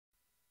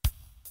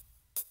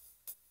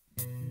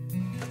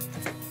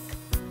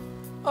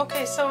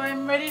Okay, so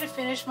I'm ready to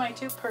finish my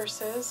two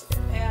purses,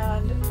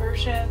 and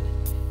version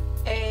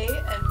A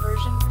and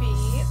version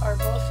B are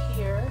both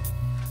here.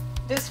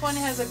 This one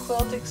has a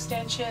quilt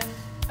extension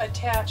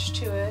attached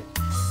to it,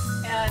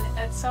 and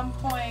at some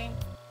point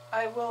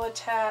I will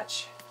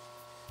attach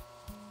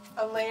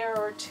a layer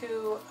or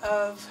two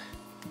of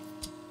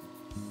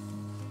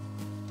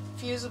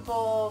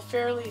fusible,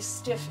 fairly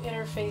stiff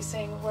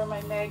interfacing where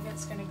my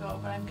magnet's going to go,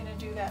 but I'm going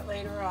to do that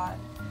later on.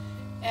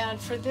 And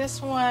for this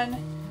one,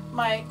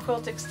 my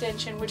quilt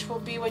extension, which will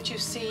be what you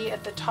see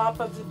at the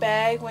top of the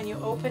bag when you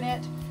open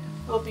it,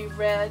 will be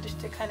red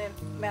to kind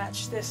of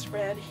match this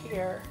red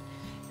here.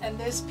 And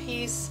this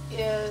piece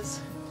is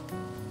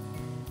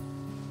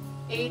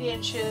 8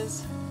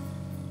 inches.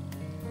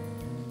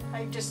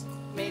 I just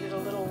made it a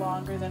little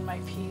longer than my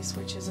piece,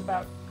 which is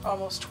about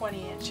almost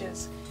 20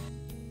 inches.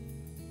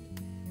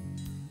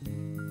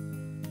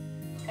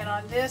 And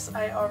on this,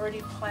 I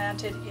already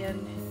planted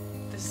in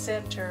the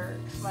center.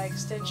 If my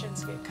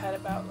extensions get cut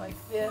about like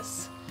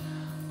this,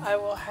 I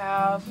will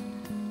have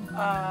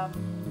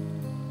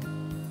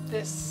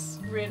this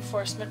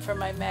reinforcement from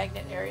my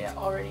magnet area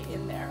already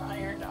in there,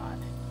 ironed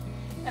on.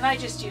 And I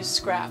just use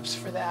scraps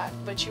for that,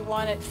 but you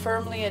want it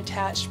firmly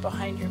attached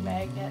behind your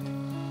magnet.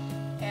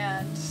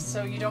 And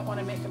so you don't want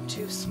to make them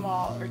too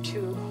small or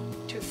too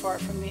far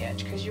from the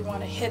edge, because you want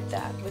to hit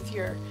that with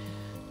your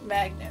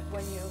magnet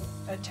when you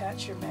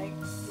attach your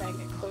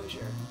magnet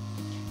closure.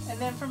 And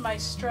then for my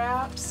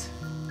straps,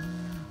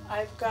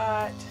 I've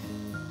got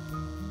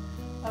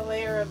a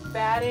layer of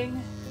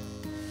batting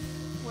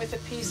with a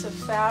piece of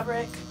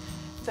fabric.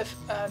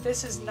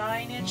 This is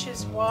 9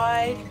 inches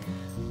wide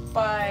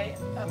by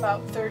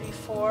about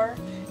 34.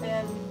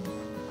 And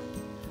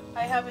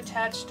I have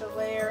attached a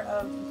layer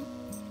of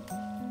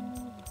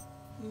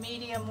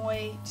medium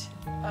weight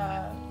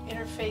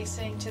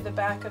interfacing to the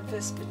back of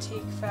this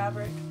batik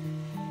fabric,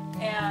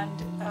 and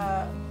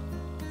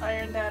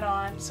iron that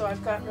on. So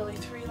I've got really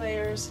 3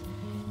 layers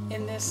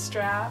in this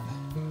strap,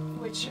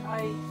 which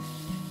I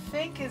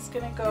think is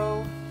going to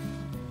go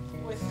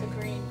with the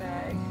green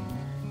bag.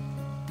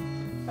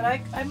 But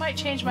I might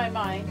change my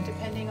mind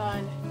depending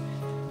on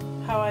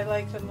how I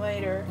like them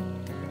later.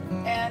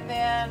 And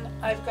then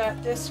I've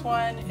got this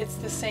one, it's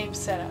the same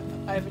setup.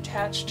 I've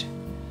attached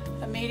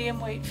a medium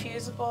weight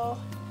fusible,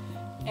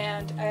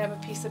 and I have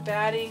a piece of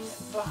batting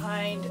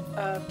behind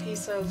a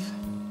piece of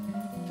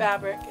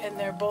fabric, and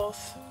they're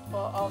both,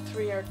 well, all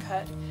 3 are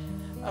cut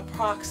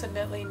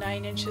approximately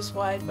 9 inches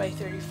wide by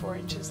 34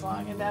 inches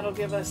long, and that'll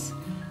give us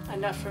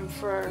enough room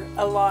for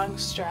a long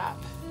strap.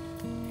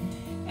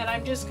 And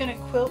I'm just going to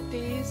quilt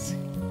these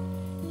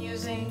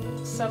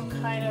using some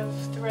kind of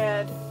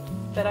thread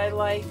that I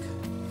like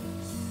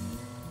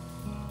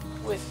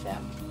with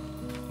them.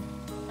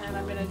 And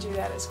I'm going to do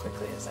that as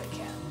quickly as I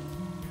can.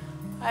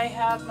 I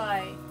have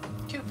my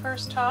 2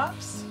 purse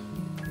tops,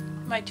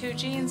 my 2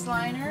 jeans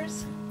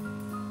liners,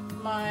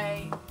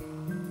 my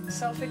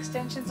self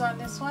extensions on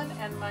this one,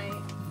 and my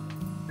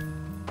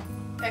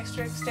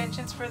extra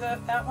extensions for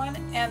that one,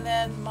 and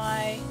then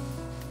my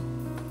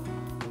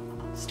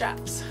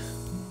straps.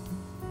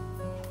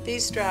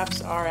 These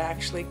straps are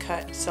actually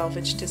cut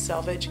selvage to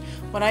selvage.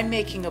 When I'm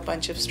making a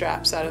bunch of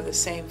straps out of the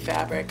same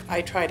fabric,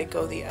 I try to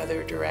go the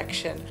other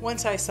direction.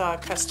 Once I saw a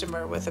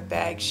customer with a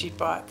bag she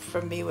bought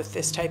from me with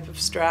this type of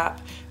strap,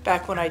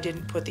 back when I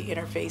didn't put the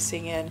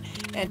interfacing in,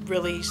 and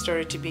really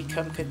started to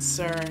become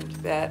concerned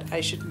that I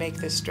should make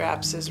the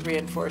straps as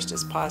reinforced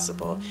as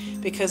possible,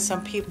 because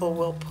some people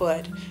will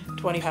put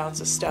 20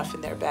 pounds of stuff in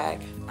their bag.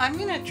 I'm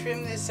going to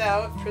trim this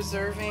out,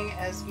 preserving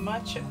as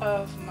much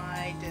of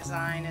my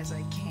design as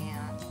I can.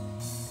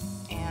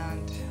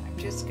 And I'm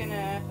just going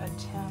to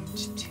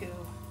attempt to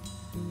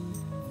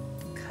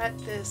cut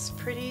this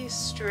pretty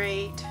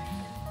straight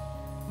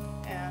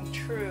and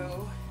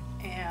true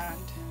and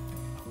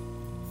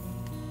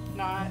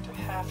not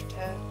have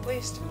to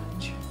waste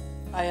much.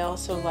 I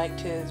also like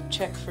to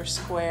check for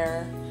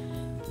square.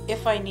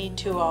 If I need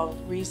to, I'll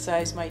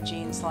resize my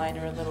jeans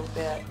liner a little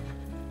bit.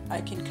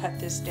 I can cut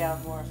this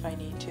down more if I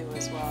need to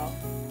as well.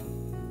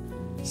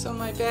 So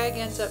my bag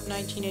ends up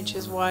 19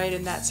 inches wide,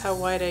 and that's how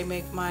wide I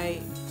make my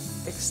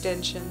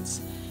extensions.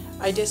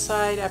 I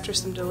decide after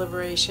some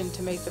deliberation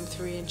to make them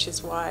 3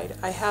 inches wide.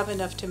 I have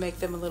enough to make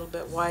them a little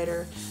bit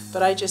wider,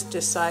 but I just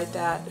decide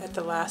that at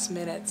the last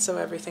minute so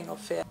everything will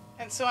fit.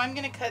 And so I'm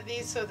going to cut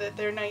these so that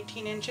they're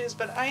 19 inches,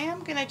 but I am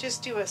going to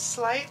just do a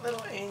slight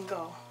little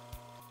angle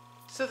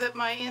so that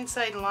my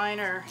inside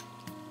liner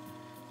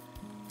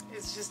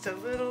is just a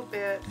little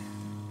bit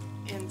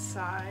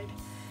inside.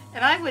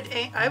 And I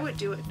would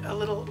do it a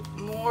little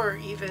more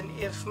even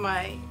if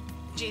my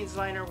jeans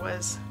liner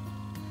was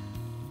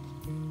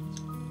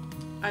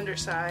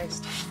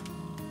undersized.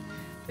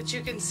 But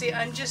you can see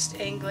I'm just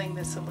angling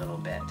this a little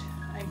bit.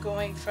 I'm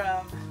going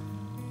from,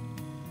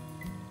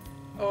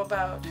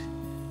 about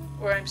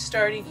where I'm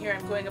starting here,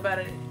 I'm going about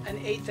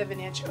 1/8 of an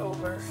inch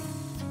over.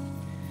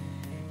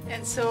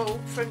 And so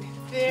from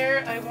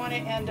there I want to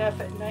end up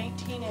at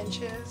 19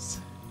 inches.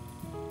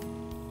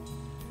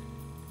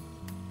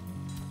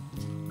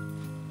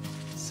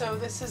 So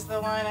this is the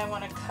line I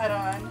want to cut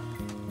on.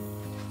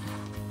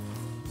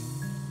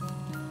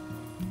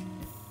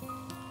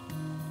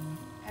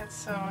 And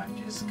so I'm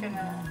just going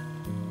to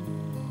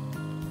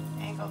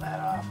angle that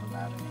off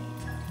about an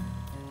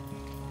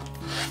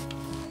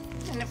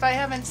eighth. And if I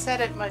haven't said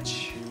it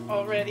much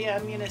already,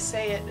 I'm going to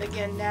say it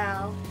again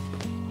now.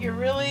 You're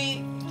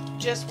really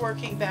just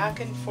working back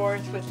and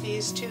forth with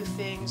these two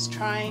things,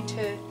 trying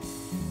to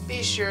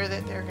be sure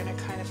that they're going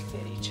to kind of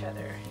fit each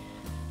other.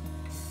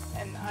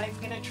 And I'm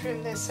going to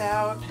trim this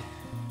out,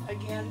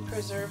 again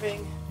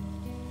preserving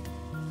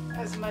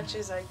as much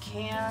as I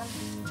can.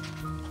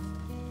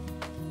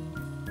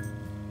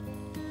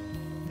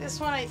 This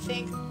one I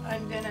think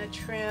I'm going to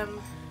trim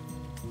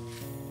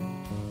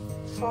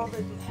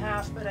folded in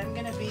half, but I'm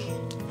going to be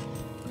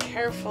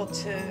careful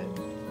to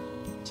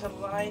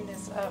line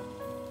this up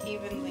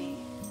evenly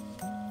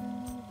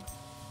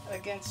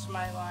against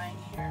my line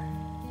here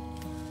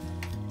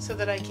so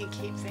that I can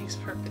keep things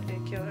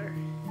perpendicular.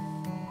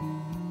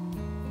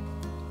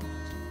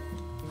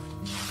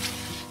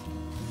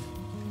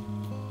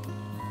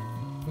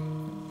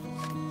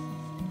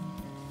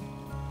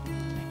 I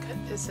cut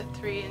this at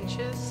 3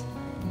 inches.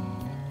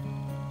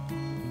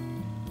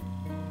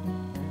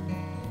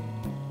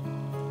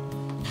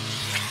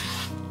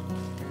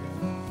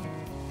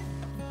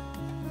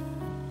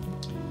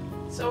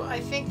 So I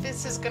think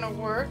this is going to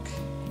work,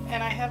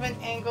 and I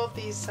haven't angled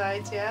these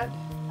sides yet.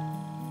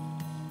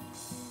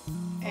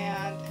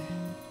 And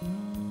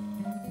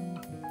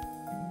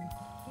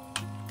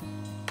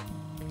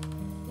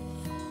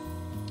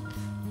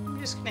I'm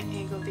just going to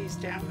angle these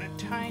down a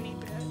tiny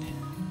bit.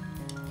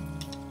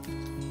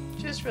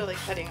 Just really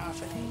cutting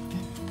off an eighth.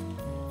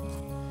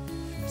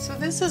 So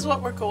this is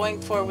what we're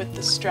going for with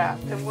the strap.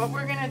 And what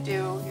we're going to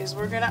do is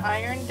we're going to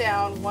iron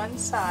down one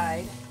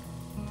side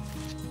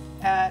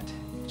at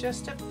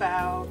just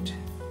about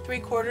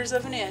 3/4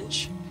 of an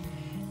inch,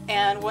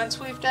 and once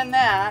we've done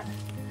that,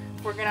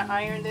 we're going to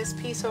iron this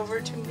piece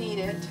over to meet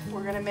it.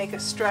 We're going to make a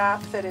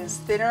strap that is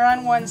thinner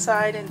on one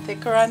side and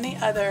thicker on the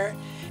other,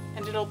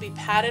 and it'll be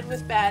padded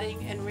with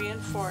batting and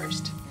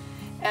reinforced,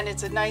 and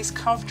it's a nice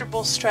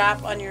comfortable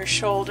strap on your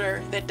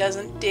shoulder that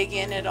doesn't dig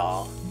in at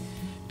all,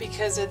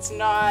 because it's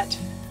not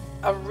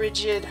a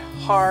rigid,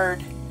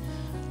 hard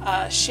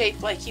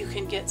shape like you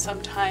can get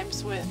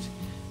sometimes with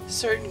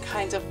certain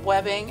kinds of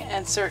webbing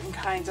and certain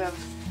kinds of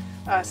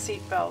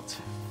seat belt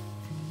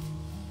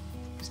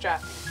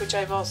strapping, which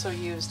I've also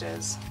used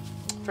as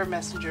for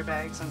messenger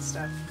bags and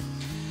stuff.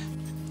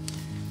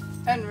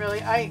 And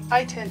really,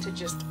 I tend to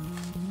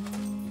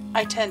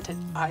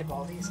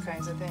eyeball these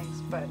kinds of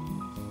things, but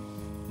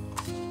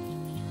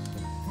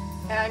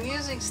and I'm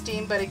using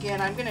steam, but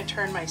again, I'm going to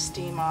turn my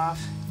steam off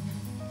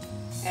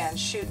and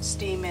shoot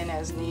steam in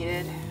as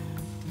needed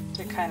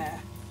to kind of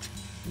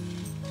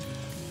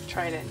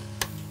try to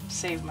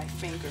save my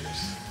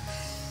fingers.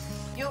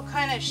 You'll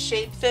kind of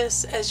shape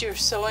this as you're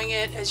sewing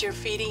it, as you're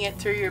feeding it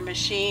through your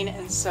machine,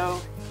 and so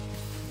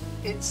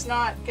it's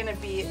not going to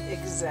be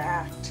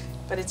exact,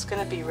 but it's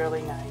going to be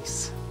really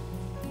nice.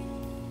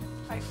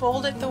 I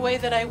fold it the way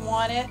that I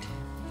want it,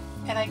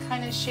 and I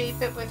kind of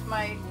shape it with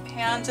my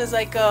hands as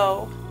I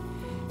go.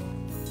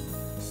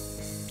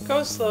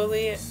 Go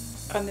slowly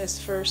on this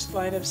first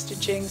line of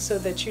stitching so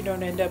that you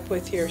don't end up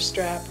with your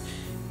strap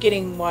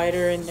getting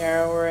wider and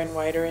narrower and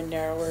wider and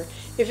narrower.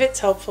 If it's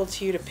helpful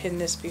to you to pin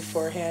this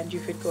beforehand, you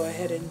could go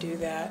ahead and do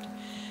that.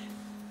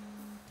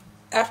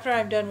 After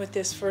I'm done with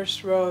this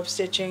first row of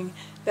stitching,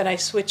 then I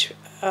switch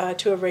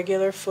to a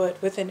regular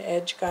foot with an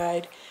edge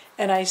guide,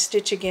 and I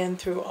stitch again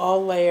through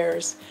all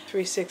layers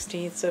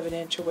 3/16 of an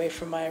inch away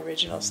from my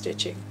original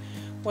stitching.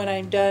 When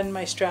I'm done,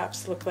 my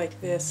straps look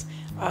like this.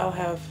 I'll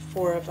have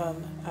 4 of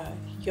them,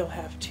 you'll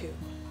have 2.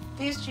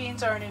 These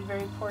jeans aren't in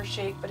very poor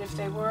shape, but if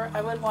they were,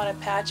 I would want to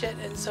patch it,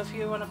 and so if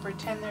you want to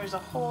pretend there's a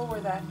hole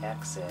where that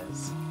X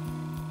is,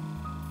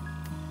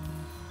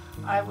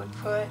 I would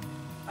put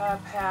a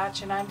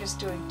patch, and I'm just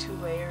doing 2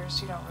 layers.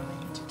 You don't really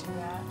need to do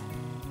that.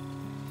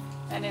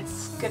 And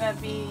it's going to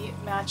be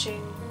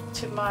matching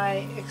to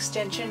my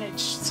extension. It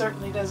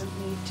certainly doesn't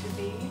need to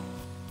be.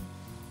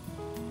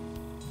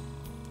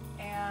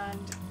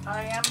 And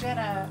I am going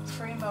to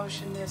free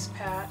motion this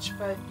patch,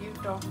 but you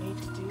don't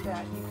need to do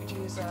that. You could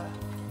use a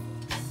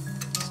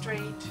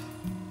straight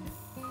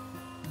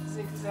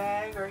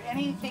zigzag or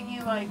anything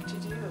you like to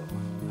do,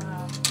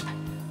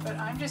 but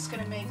I'm just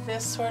going to make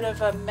this sort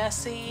of a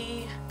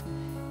messy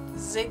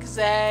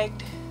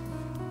zigzagged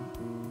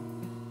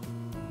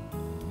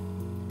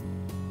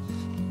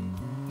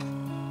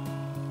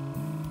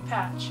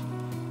patch,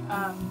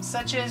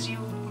 such as you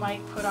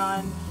might put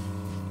on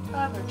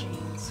toddler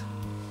jeans.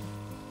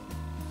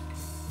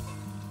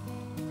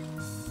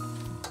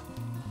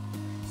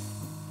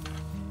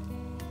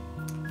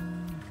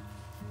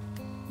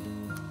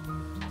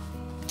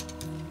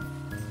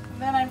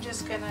 Then I'm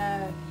just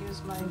gonna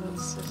use my little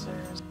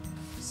scissors.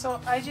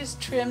 So I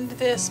just trimmed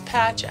this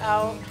patch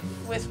out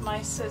with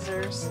my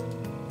scissors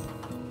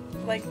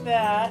like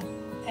that,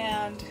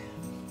 and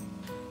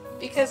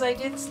because I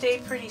did stay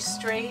pretty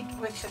straight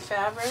with the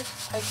fabric,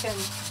 I can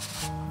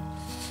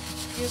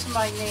use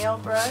my nail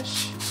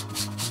brush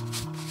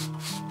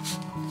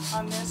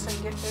on this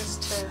and get this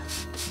to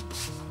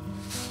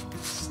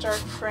start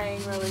fraying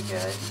really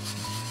good.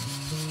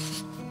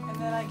 And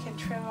then I can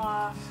trim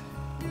off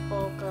the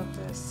bulk of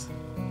this.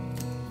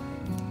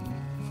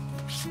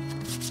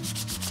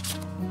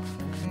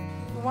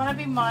 You want to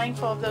be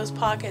mindful of those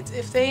pockets.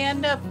 If they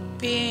end up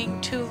being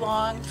too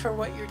long for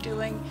what you're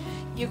doing,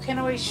 you can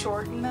always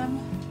shorten them,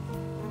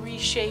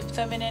 reshape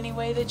them in any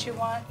way that you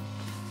want.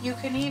 You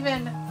can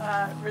even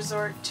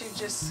resort to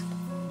just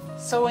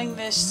sewing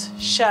this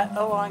shut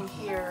along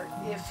here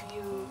if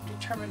you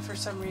determine for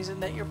some reason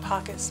that your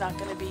pocket's not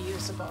going to be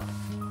usable.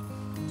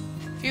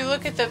 If you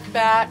look at the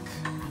back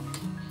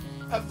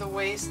of the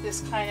waist,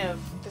 this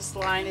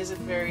line isn't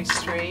very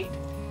straight,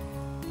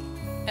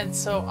 and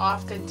so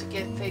often to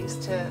get things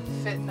to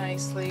fit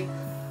nicely,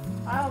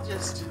 I'll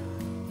just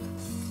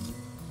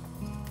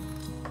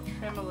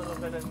trim a little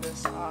bit of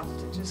this off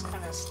to just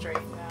kind of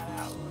straighten that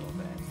out a little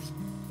bit.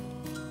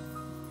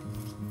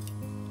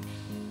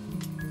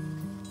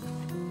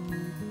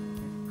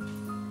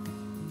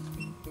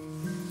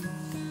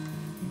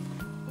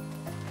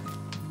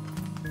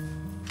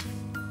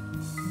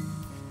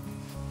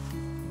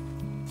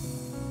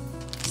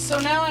 So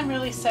now I'm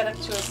really set up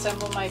to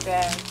assemble my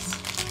bags,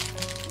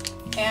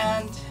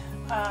 and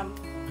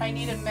I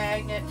need a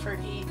magnet for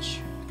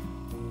each.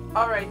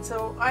 Alright,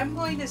 so I'm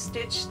going to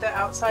stitch the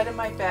outside of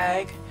my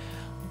bag,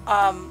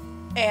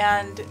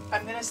 and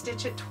I'm going to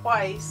stitch it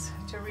twice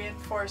to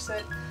reinforce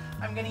it.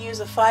 I'm going to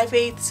use a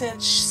 5/8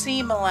 inch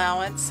seam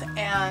allowance,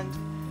 and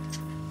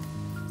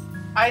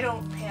I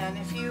don't pin.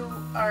 If you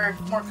are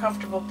more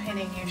comfortable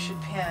pinning, you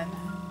should pin.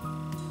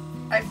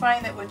 I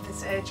find that with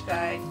this edge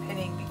guide,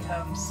 pinning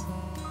becomes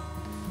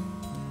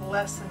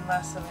less and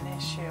less of an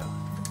issue.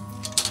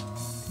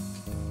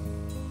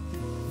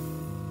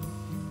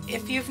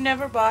 If you've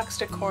never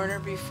boxed a corner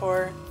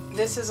before,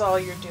 this is all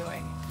you're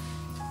doing.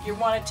 You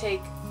want to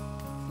take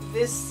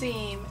this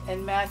seam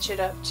and match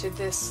it up to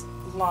this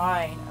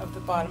line of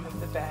the bottom of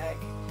the bag.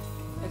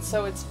 And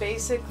so it's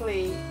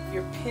basically,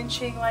 you're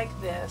pinching like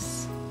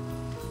this,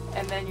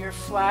 and then you're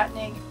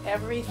flattening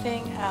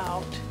everything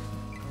out,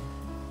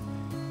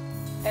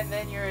 and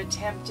then you're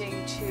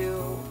attempting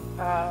to,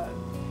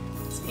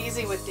 it's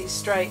easy with these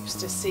stripes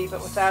to see,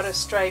 but without a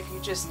stripe you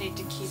just need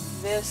to keep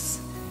this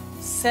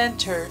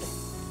centered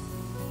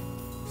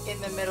in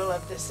the middle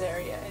of this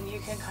area, and you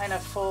can kind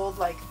of fold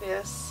like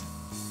this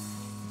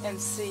and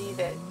see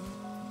that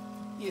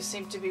you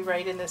seem to be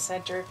right in the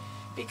center,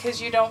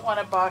 because you don't want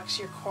to box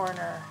your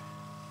corner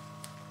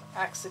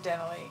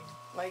accidentally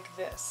like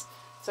this.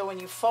 So when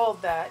you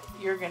fold that,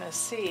 you're going to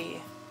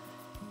see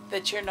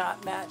that you're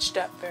not matched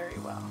up very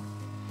well.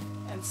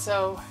 And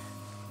so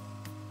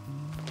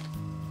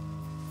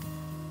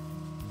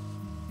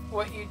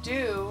what you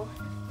do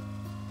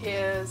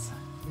is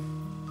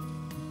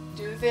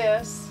do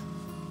this.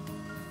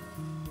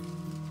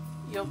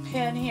 You'll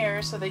pin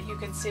here so that you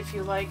can see if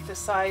you like the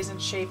size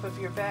and shape of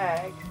your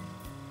bag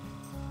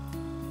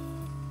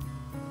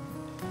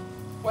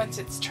once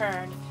it's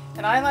turned.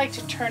 And I like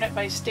to turn it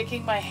by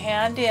sticking my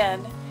hand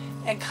in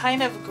and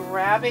kind of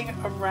grabbing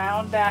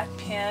around that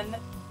pin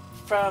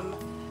from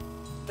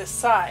the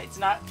sides,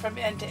 not from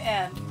end to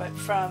end, but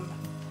from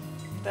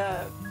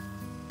the,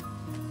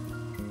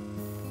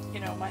 you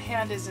know, my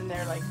hand is in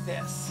there like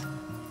this,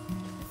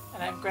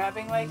 and I'm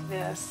grabbing like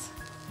this,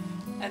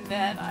 and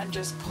then I'm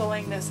just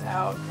pulling this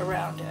out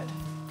around it,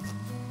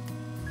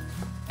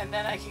 and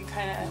then I can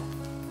kind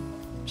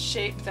of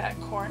shape that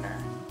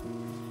corner,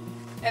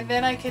 and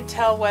then I can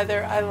tell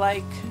whether I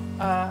like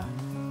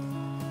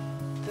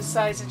the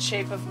size and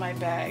shape of my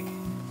bag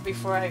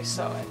before I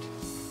sew it.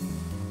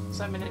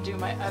 So I'm going to do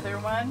my other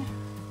one.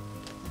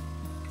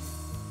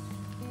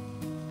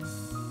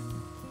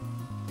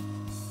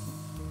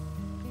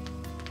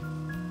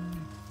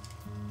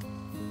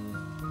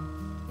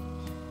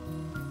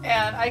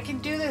 And I can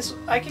do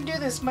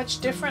this much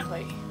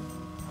differently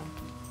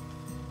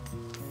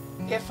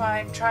if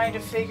I'm trying to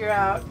figure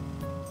out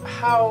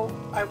how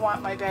I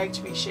want my bag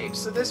to be shaped.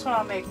 So this one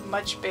I'll make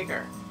much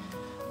bigger.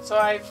 So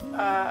I'm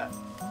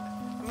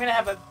going to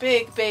have a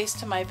big base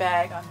to my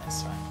bag on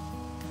this one.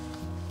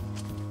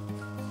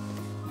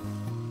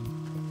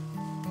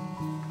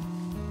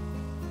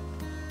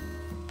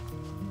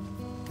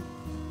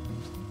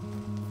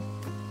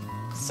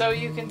 So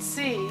you can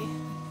see,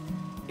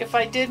 if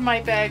I did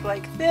my bag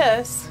like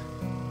this,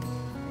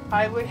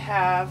 I would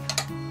have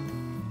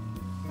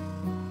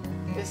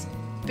this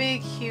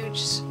big, huge,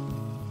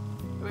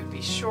 it would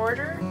be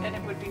shorter and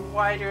it would be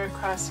wider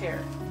across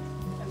here.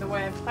 And the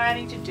way I'm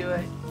planning to do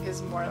it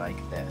is more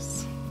like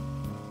this.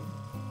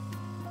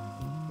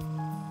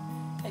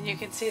 And you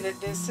can see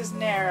that this is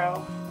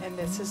narrow and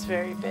this is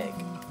very big.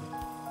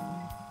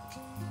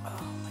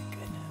 Oh my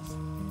goodness.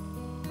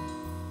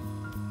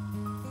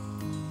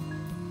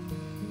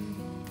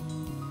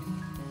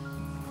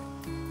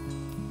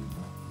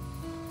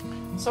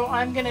 So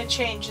I'm going to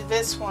change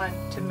this one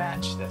to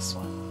match this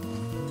one.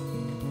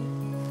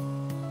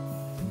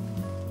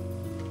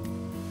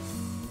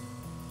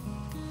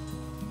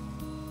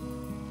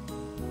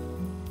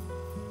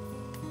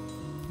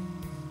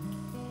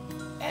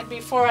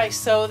 before I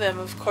sew them,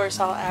 of course,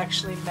 I'll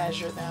actually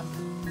measure them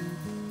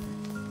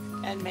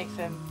and make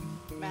them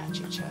match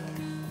each other.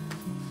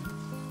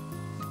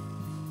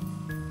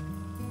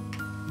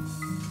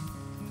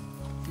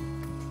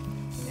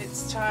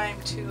 It's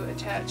time to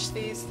attach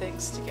these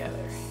things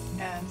together,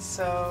 and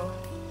so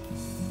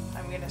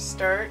I'm going to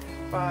start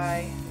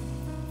by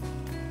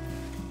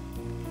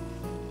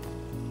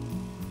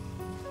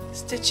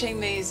stitching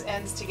these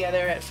ends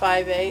together at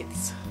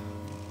 5/8,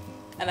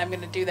 and I'm going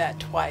to do that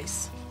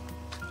twice.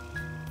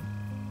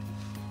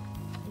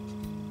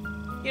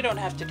 You don't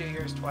have to do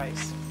yours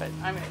twice, but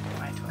I'm going to do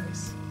mine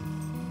twice.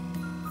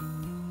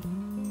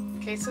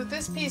 Okay, so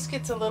this piece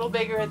gets a little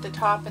bigger at the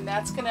top, and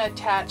that's going to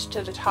attach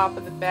to the top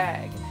of the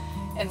bag.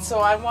 And so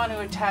I want to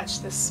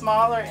attach the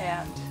smaller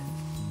end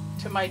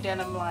to my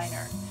denim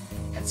liner.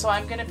 And so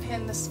I'm going to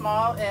pin the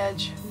small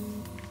edge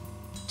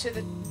to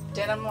the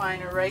denim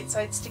liner, right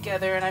sides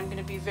together, and I'm going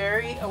to be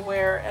very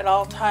aware at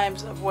all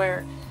times of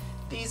where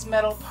these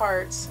metal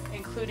parts,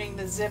 including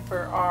the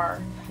zipper,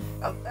 are.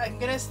 I'm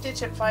going to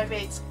stitch at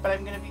 5/8, but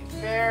I'm going to be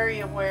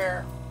very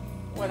aware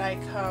when I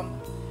come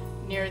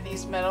near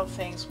these metal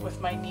things with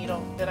my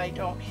needle that I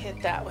don't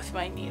hit that with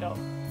my needle.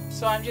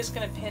 So I'm just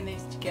going to pin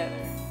these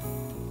together.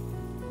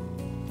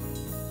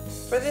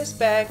 For this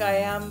bag, I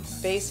am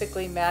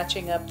basically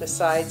matching up the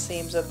side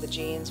seams of the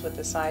jeans with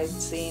the side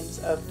seams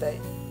of the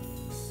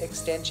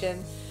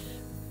extension.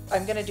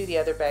 I'm going to do the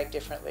other bag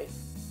differently.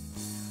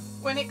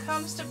 When it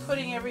comes to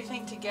putting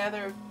everything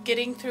together,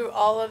 getting through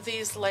all of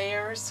these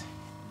layers,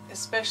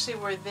 especially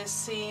where this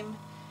seam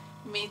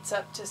meets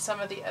up to some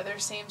of the other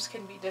seams,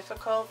 can be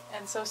difficult.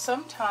 And so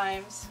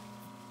sometimes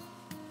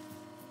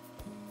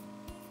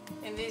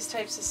in these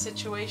types of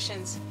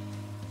situations,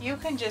 you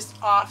can just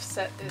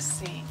offset this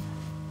seam.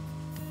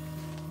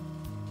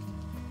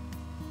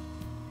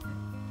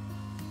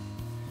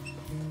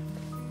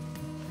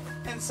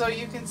 And so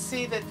you can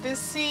see that this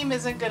seam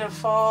isn't going to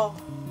fall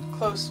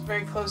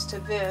very close to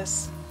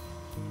this.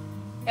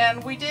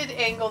 And we did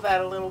angle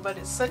that a little, but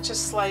it's such a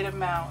slight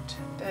amount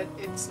that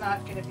it's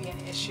not going to be an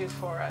issue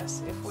for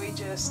us if we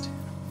just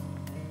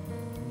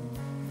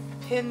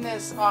pin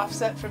this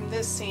offset from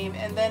this seam,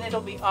 and then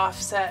it'll be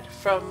offset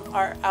from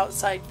our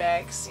outside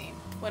bag seam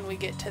when we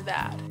get to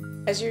that.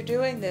 As you're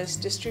doing this,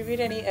 distribute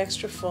any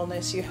extra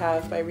fullness you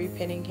have by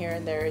repinning here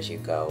and there as you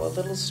go. A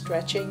little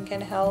stretching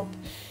can help.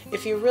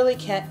 If you really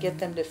can't get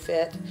them to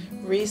fit,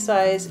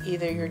 resize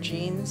either your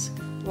jeans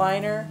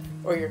liner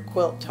or your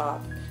quilt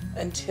top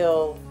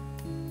until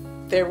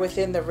they're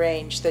within the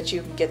range that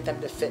you can get them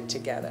to fit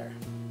together.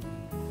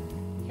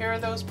 Here are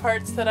those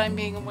parts that I'm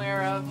being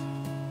aware of.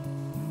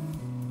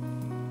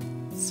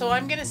 So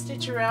I'm going to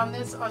stitch around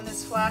this on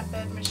this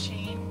flatbed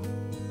machine.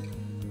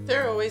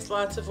 There are always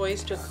lots of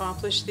ways to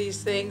accomplish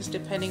these things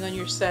depending on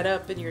your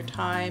setup and your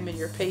time and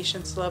your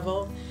patience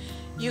level.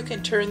 You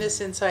can turn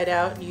this inside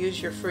out and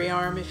use your free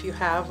arm if you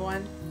have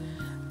one.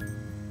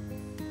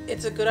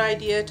 It's a good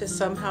idea to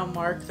somehow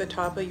mark the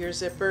top of your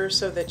zipper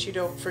so that you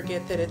don't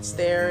forget that it's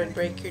there and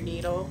break your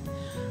needle.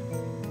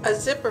 A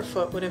zipper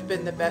foot would have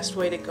been the best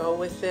way to go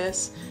with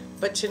this,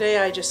 but today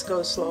I just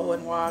go slow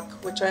and walk,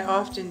 which I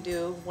often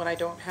do when I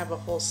don't have a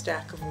whole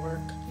stack of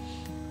work.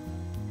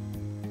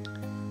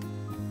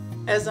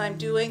 As I'm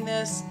doing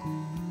this,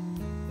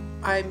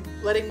 I'm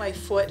letting my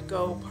foot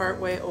go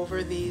partway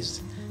over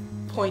these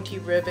pointy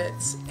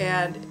rivets,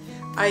 and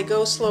I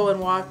go slow and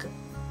walk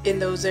in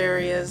those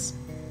areas,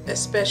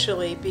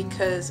 especially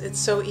because it's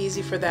so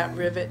easy for that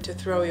rivet to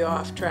throw you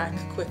off track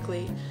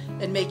quickly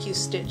and make you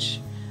stitch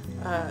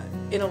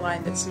in a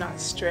line that's not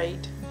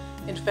straight.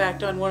 In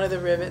fact, on one of the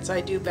rivets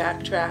I do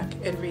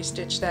backtrack and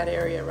restitch that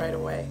area right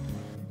away.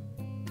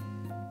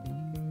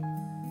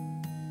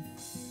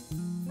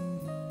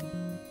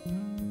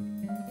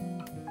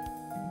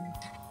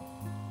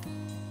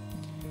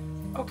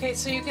 Okay,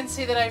 so you can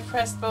see that I've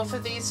pressed both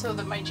of these so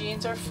that my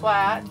jeans are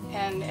flat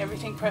and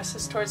everything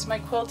presses towards my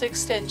quilt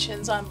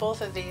extensions on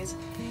both of these.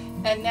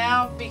 And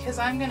now, because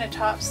I'm going to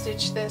top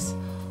stitch this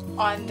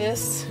on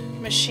this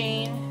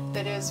machine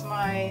that is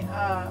my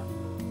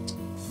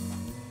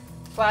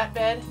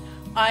flatbed,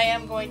 I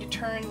am going to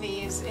turn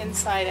these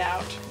inside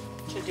out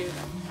to do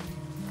them.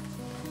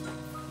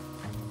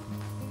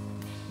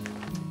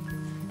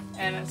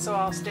 And so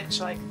I'll stitch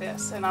like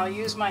this, and I'll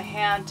use my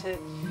hand to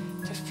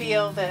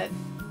feel that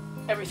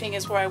everything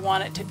is where I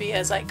want it to be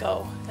as I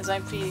go, as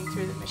I'm feeding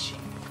through the machine.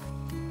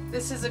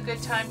 This is a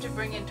good time to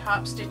bring in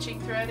top stitching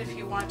thread if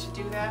you want to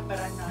do that, but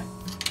I'm not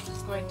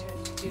going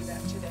to do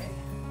that today.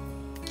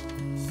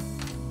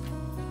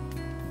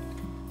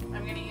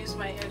 I'm going to use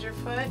my edger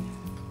foot.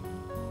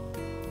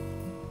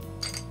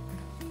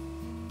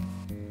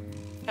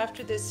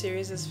 After this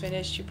series is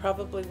finished, you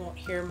probably won't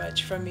hear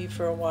much from me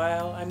for a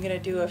while. I'm going to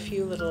do a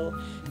few little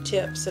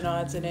tips and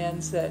odds and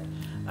ends that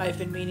I've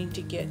been meaning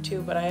to get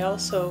to, but I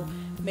also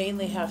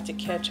mainly have to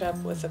catch up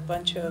with a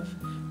bunch of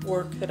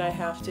work that I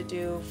have to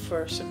do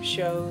for some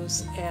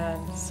shows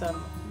and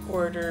some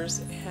orders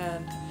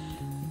and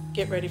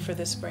get ready for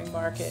the spring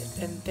market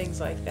and things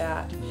like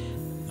that.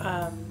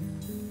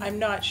 I'm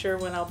not sure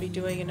when I'll be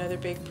doing another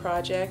big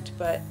project,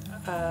 but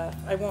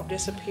I won't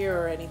disappear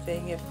or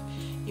anything. If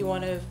you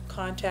want to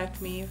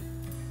contact me,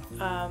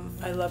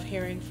 I love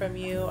hearing from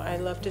you. I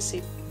love to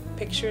see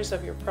pictures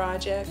of your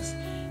projects,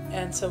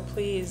 and so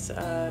please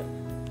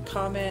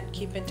comment,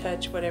 keep in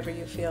touch, whatever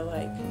you feel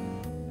like.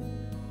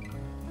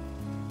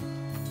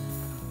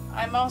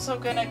 I'm also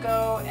going to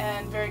go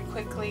and very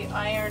quickly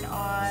iron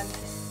on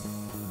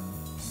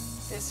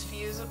this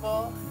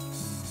fusible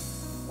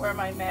where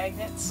my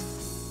magnet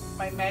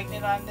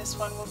on this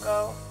one will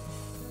go.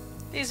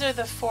 These are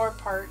the 4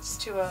 parts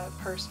to a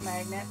purse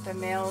magnet, the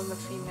male and the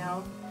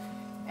female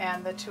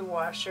and the 2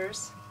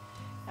 washers.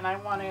 And I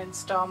want to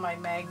install my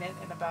magnet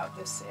in about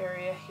this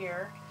area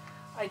here.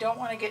 I don't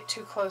want to get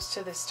too close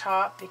to this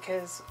top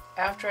because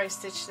after I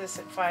stitch this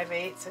at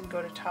 5/8 and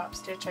go to top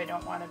stitch, I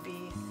don't want to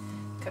be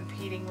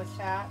competing with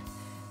that.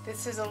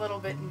 This is a little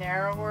bit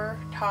narrower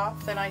top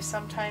than I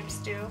sometimes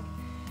do,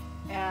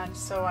 and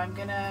so I'm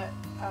gonna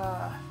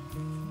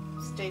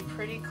stay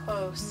pretty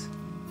close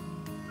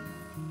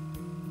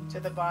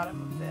to the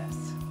bottom of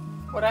this.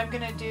 What I'm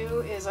gonna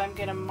do is I'm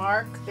gonna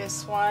mark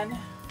this one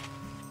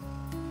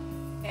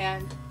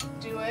and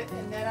do it,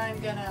 and then I'm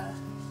gonna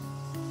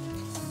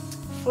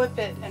flip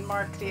it and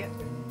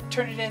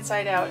turn it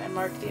inside out and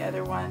mark the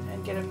other one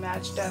and get them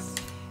matched up.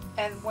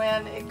 And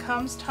when it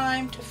comes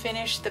time to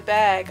finish the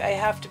bag, I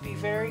have to be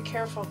very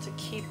careful to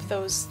keep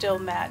those still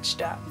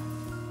matched up.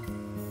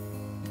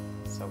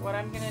 So what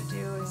I'm going to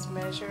do is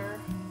measure.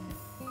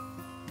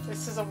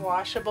 This is a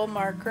washable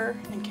marker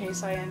in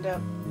case I end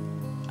up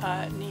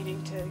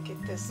needing to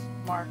get this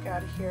mark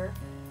out of here.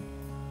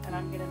 And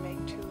I'm going to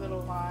make 2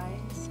 little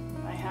lines.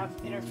 I have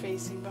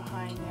interfacing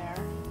behind there.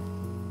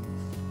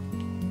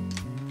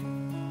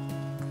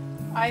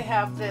 I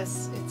have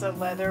this, it's a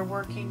leather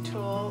working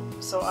tool,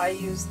 so I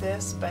use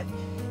this, but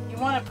you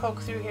want to poke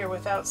through here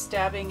without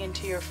stabbing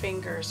into your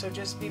finger, so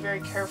just be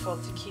very careful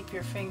to keep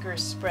your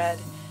fingers spread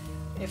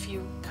if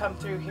you come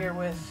through here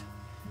with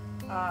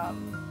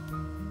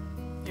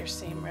your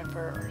seam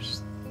ripper or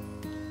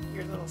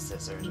your little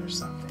scissors or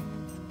something.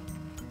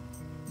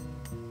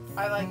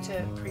 I like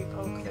to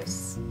pre-poke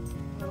this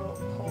little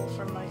hole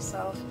for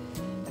myself.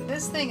 And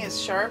this thing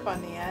is sharp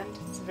on the end.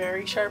 It's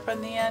very sharp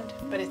on the end,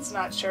 but it's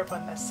not sharp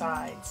on the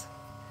sides,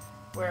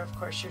 where of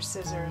course your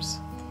scissors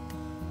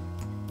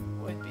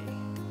would be,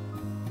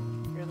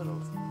 your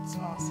little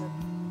small scissors.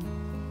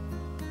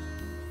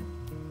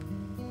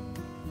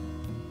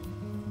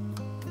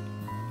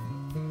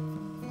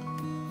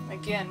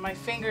 Again, my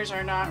fingers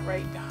are not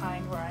right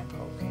behind where I'm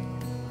poking.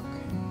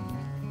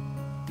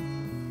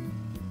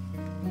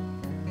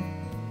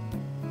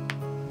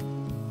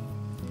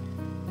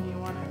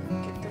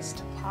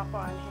 To pop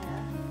on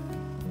here,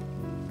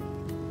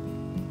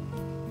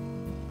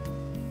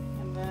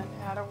 and then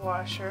add a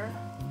washer,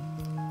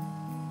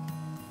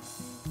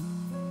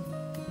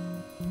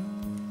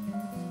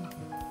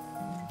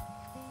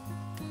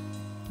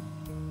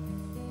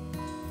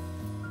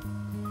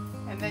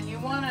 and then you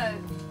want to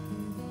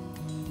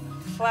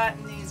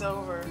flatten these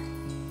over,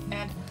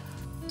 and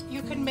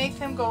you can make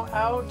them go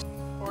out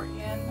or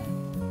in,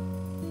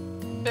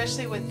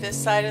 especially with this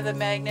side of the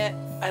magnet.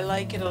 I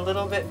like it a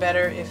little bit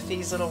better if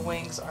these little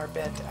wings are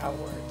bent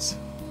outwards.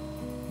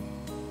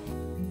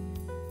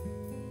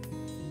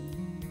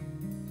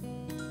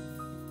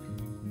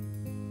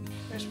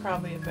 There's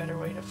probably a better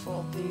way to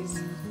fold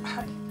these.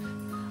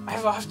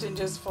 I've often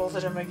just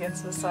folded them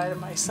against the side of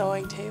my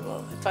sewing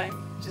table if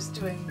I'm just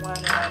doing one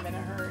and I'm in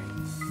a hurry.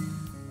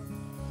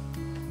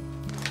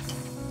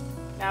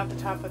 Now the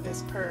top of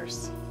this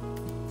purse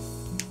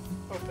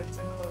opens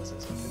and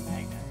closes with a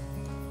magnet.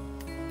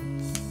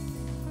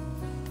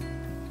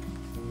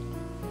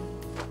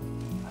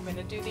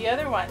 To do the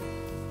other one.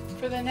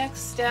 For the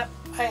next step,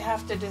 I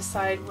have to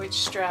decide which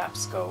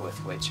straps go with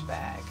which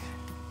bag.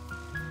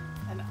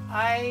 And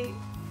I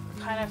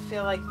kind of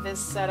feel like this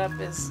setup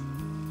is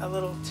a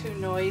little too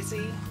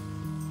noisy,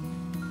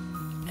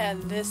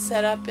 and this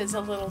setup is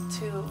a little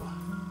too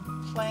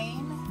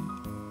plain.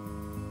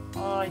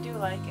 Oh, I do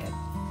like it,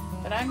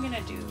 but I'm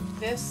gonna do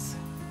this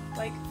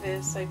like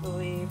this, I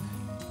believe.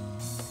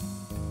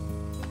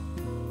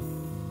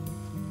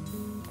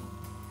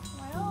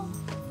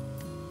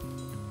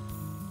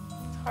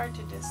 Hard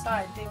to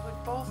decide. They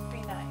would both be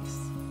nice.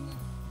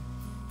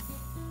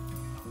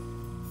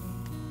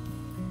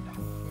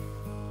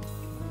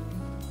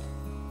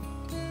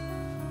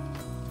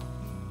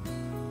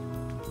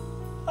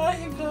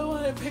 I know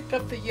I picked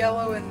up the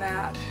yellow in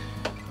that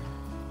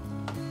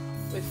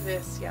with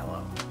this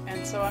yellow,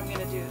 and so I'm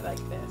going to do it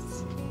like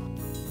this.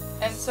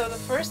 And so the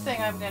first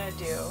thing I'm going to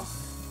do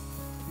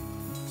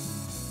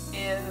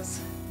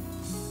is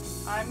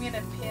I'm going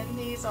to pin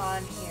these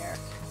on here,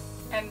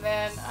 and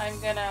then I'm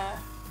going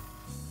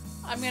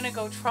to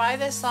go try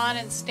this on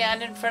and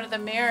stand in front of the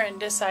mirror and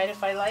decide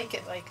if I like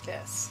it like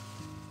this.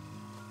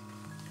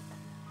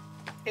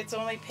 It's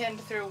only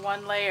pinned through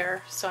one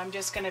layer, so I'm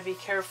just going to be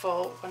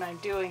careful when I'm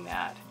doing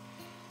that.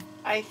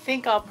 I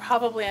think I'll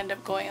probably end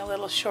up going a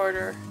little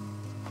shorter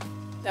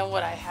than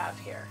what I have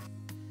here.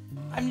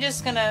 I'm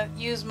just going to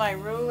use my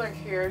ruler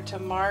here to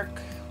mark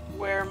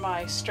where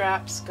my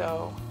straps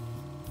go.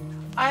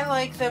 I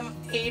like them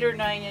 8 or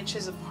 9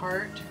 inches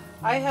apart.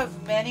 I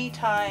have many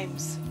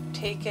times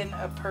taken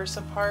a purse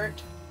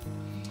apart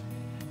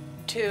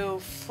to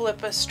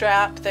flip a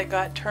strap that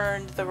got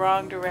turned the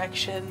wrong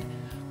direction,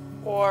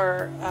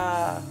 or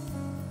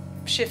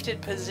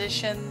shifted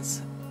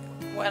positions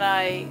when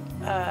I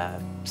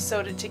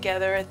sewed it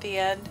together at the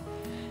end.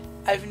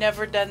 I've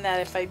never done that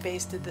if I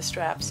basted the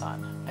straps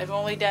on. I've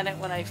only done it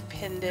when I've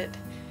pinned it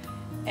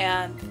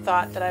and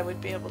thought that I would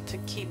be able to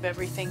keep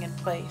everything in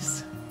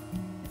place.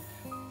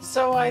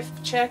 So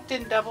I've checked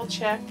and double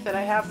checked that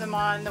I have them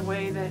on the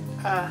way that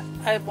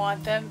I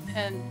want them,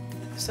 and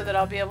so that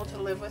I'll be able to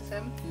live with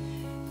them.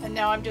 And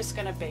now I'm just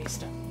going to baste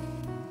them.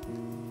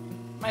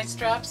 My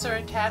straps are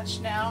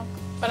attached now,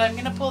 but I'm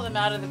going to pull them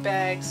out of the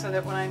bag so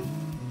that when I'm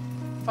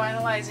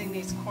finalizing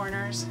these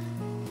corners,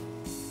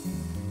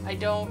 I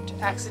don't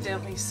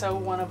accidentally sew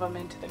one of them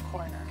into the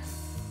corner.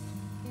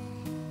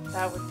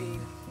 That would be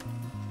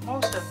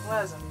most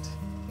unpleasant.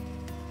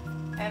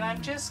 And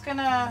I'm just going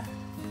to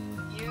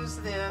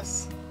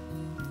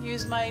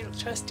use my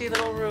trusty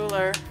little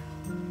ruler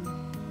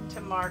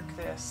to mark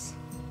this.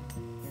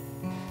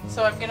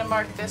 So I'm going to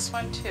mark this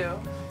one too.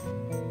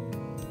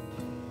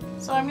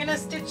 So I'm going to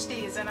stitch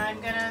these, and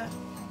I'm going to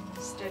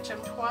stitch them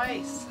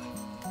twice.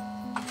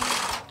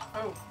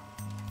 Oh,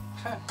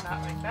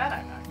 not like that,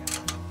 I'm not going to.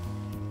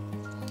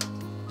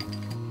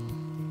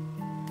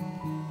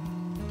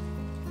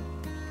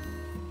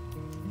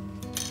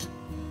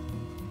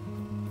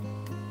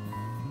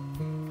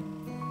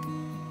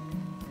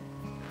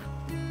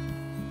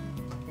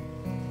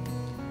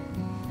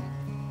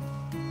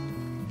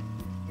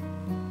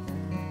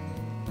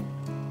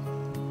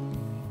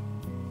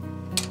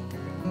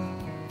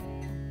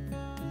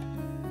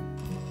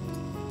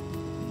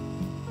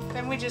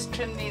 Then we just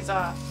trim these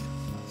off.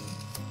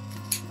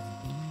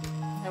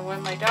 And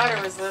when my daughter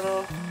was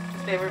little,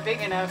 if they were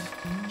big enough,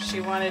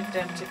 she wanted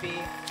them to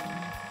be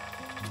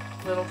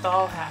little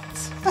doll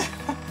hats.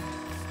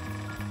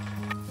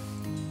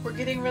 We're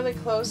getting really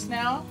close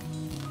now.